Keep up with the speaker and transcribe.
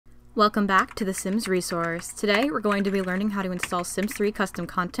Welcome back to the Sims Resource. Today we're going to be learning how to install Sims 3 custom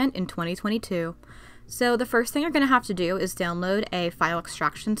content in 2022. So the first thing you're going to have to do is download a file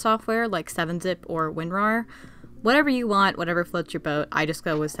extraction software like 7-Zip or WinRAR. Whatever you want, whatever floats your boat. I just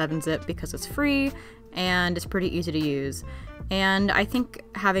go with 7-Zip because it's free and it's pretty easy to use. And I think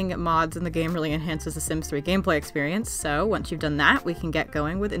having mods in the game really enhances the Sims 3 gameplay experience, so once you've done that, we can get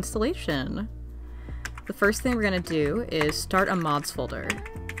going with installation. The first thing we're going to do is start a mods folder.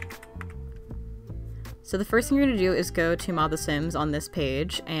 So the first thing you're going to do is go to Mod the Sims on this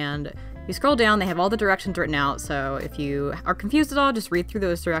page, and you scroll down, they have all the directions written out, so if you are confused at all, just read through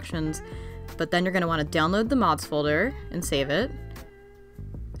those directions. But then you're going to want to download the mods folder and save it.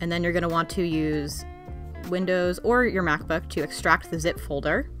 And then you're going to want to use Windows or your MacBook to extract the zip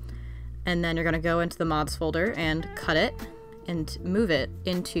folder. And then you're going to go into the mods folder and cut it and move it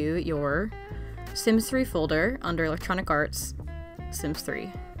into your Sims 3 folder under Electronic Arts, Sims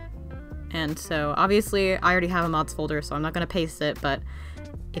 3. And so obviously I already have a mods folder, so I'm not going to paste it, but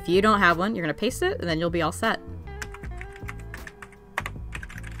if you don't have one, you're going to paste it and then you'll be all set.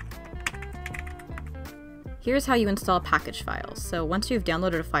 Here's how you install package files. So once you've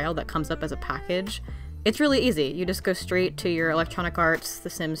downloaded a file that comes up as a package, it's really easy. You just go straight to your Electronic Arts, The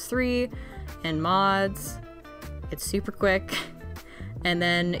Sims 3, and mods. It's super quick. And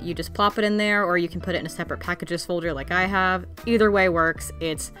then you just plop it in there, or you can put it in a separate packages folder like I have. Either way works.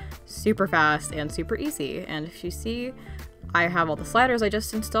 It's super fast and super easy. And if you see, I have all the sliders I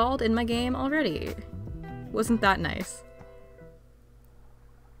just installed in my game already. Wasn't that nice?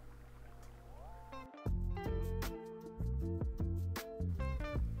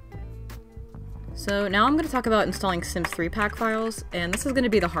 So now I'm going to talk about installing Sims 3 pack files, and this is going to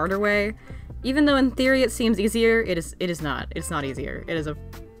be the harder way. Even though in theory it seems easier, it is not. It's not easier. It is a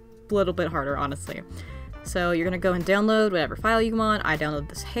little bit harder, honestly. So you're going to go and download whatever file you want. I download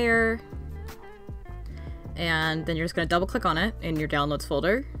this hair. And then you're just going to double click on it in your downloads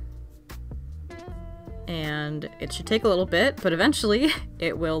folder. And it should take a little bit, but eventually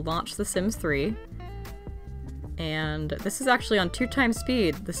it will launch The Sims 3. And this is actually on 2x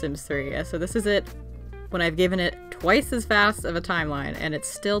speed, The Sims 3. So this is it when I've given it twice as fast of a timeline, and it's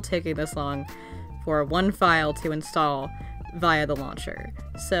still taking this long for one file to install via the launcher.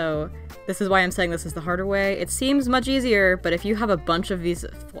 So this is why I'm saying this is the harder way. It seems much easier, but if you have a bunch of these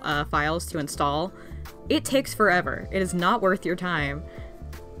files to install, it takes forever. It is not worth your time.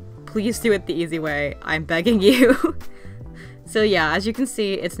 Please do it the easy way. I'm begging you. So yeah, as you can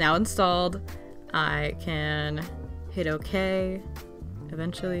see, it's now installed. I can hit OK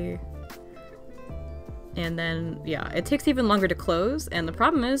eventually. And then, yeah, it takes even longer to close, and the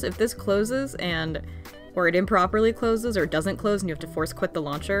problem is if this closes or it improperly closes or doesn't close and you have to force quit the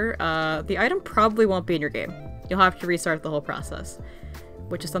launcher, the item probably won't be in your game. You'll have to restart the whole process,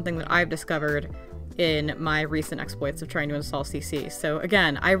 which is something that I've discovered in my recent exploits of trying to install CC. So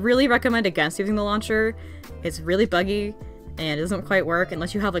again, I really recommend against using the launcher. It's really buggy and it doesn't quite work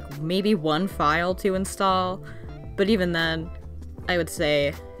unless you have like maybe one file to install, but even then, I would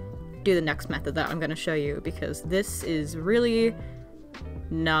say do the next method that I'm going to show you, because this is really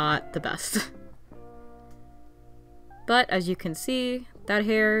not the best. But as you can see, that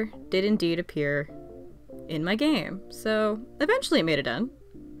hair did indeed appear in my game, so eventually it made it in.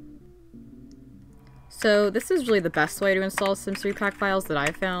 So this is really the best way to install Sims 3 pack files that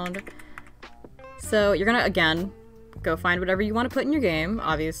I've found. So you're gonna, again, go find whatever you want to put in your game.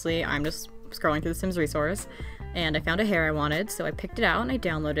 Obviously, I'm just scrolling through the Sims resource, and I found a hair I wanted, so I picked it out and I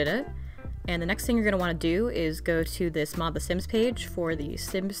downloaded it. And the next thing you're going to want to do is go to this Mod the Sims page for the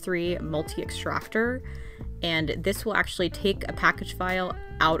Sims 3 multi-extractor, and this will actually take a package file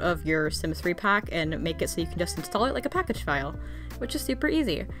out of your Sims 3 pack and make it so you can just install it like a package file, which is super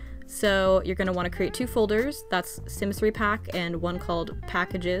easy. So you're going to want to create two folders, that's Sims 3 pack and one called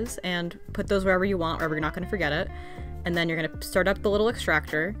packages, and put those wherever you want, wherever you're not going to forget it. And then you're going to start up the little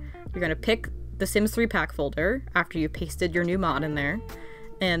extractor. You're going to pick the Sims 3 pack folder after you pasted your new mod in there,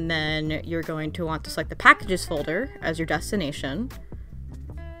 and then you're going to want to select the packages folder as your destination.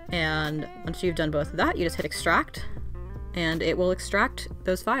 And once you've done both of that, you just hit extract, and it will extract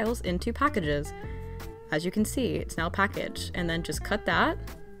those files into packages. As you can see, it's now packaged, and then just cut that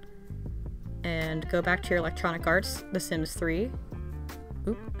and go back to your Electronic Arts, The Sims 3,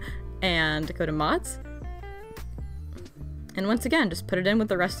 and go to mods. And once again, just put it in with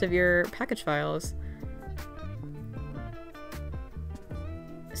the rest of your package files.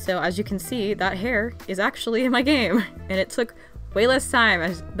 So as you can see, that hair is actually in my game, and it took way less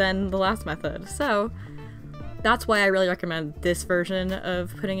time than the last method. So That's why I really recommend this version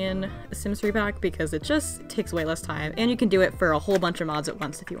of putting in a Sims 3 pack, because it just takes way less time, and you can do it for a whole bunch of mods at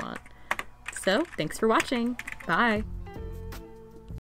once if you want. So, thanks for watching. Bye!